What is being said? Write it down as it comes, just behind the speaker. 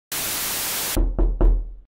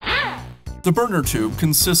The burner tube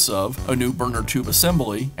consists of a new burner tube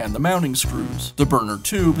assembly and the mounting screws. The burner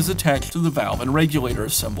tube is attached to the valve and regulator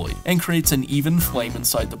assembly and creates an even flame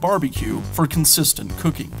inside the barbecue for consistent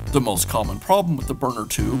cooking. The most common problem with the burner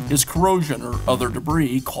tube is corrosion or other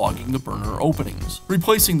debris clogging the burner openings.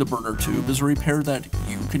 Replacing the burner tube is a repair that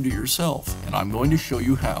you can do yourself, and I'm going to show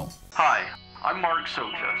you how. Hi, I'm Mark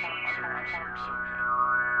Socha.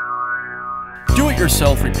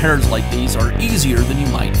 Do-it-yourself repairs like these are easier than you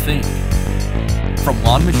might think. From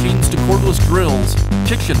lawn machines to cordless drills,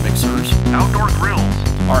 kitchen mixers, Outdoor grills.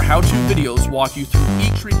 our how-to videos walk you through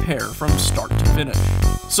each repair from start to finish.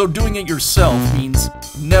 So doing it yourself means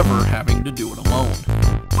never having to do it alone.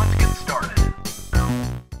 Let's get started.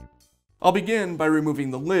 I'll begin by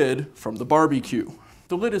removing the lid from the barbecue.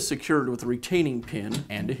 The lid is secured with a retaining pin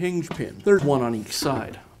and a hinge pin. There's one on each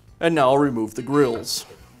side. And now I'll remove the grills.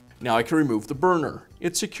 Now I can remove the burner.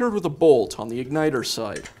 It's secured with a bolt on the igniter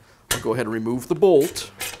side. I'll go ahead and remove the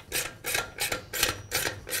bolt.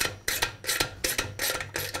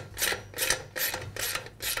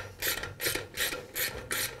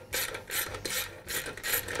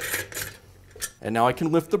 And now I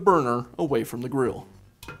can lift the burner away from the grill.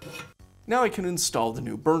 Now I can install the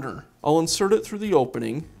new burner. I'll insert it through the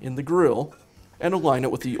opening in the grill and align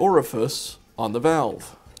it with the orifice on the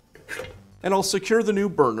valve. And I'll secure the new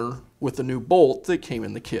burner with the new bolt that came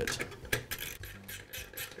in the kit.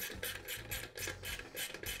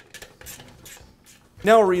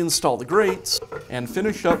 Now I'll reinstall the grates and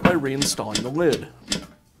finish up by reinstalling the lid.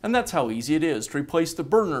 And that's how easy it is to replace the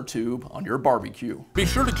burner tube on your barbecue. Be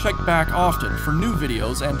sure to check back often for new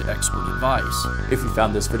videos and expert advice. If you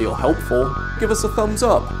found this video helpful, give us a thumbs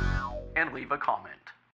up And leave a comment.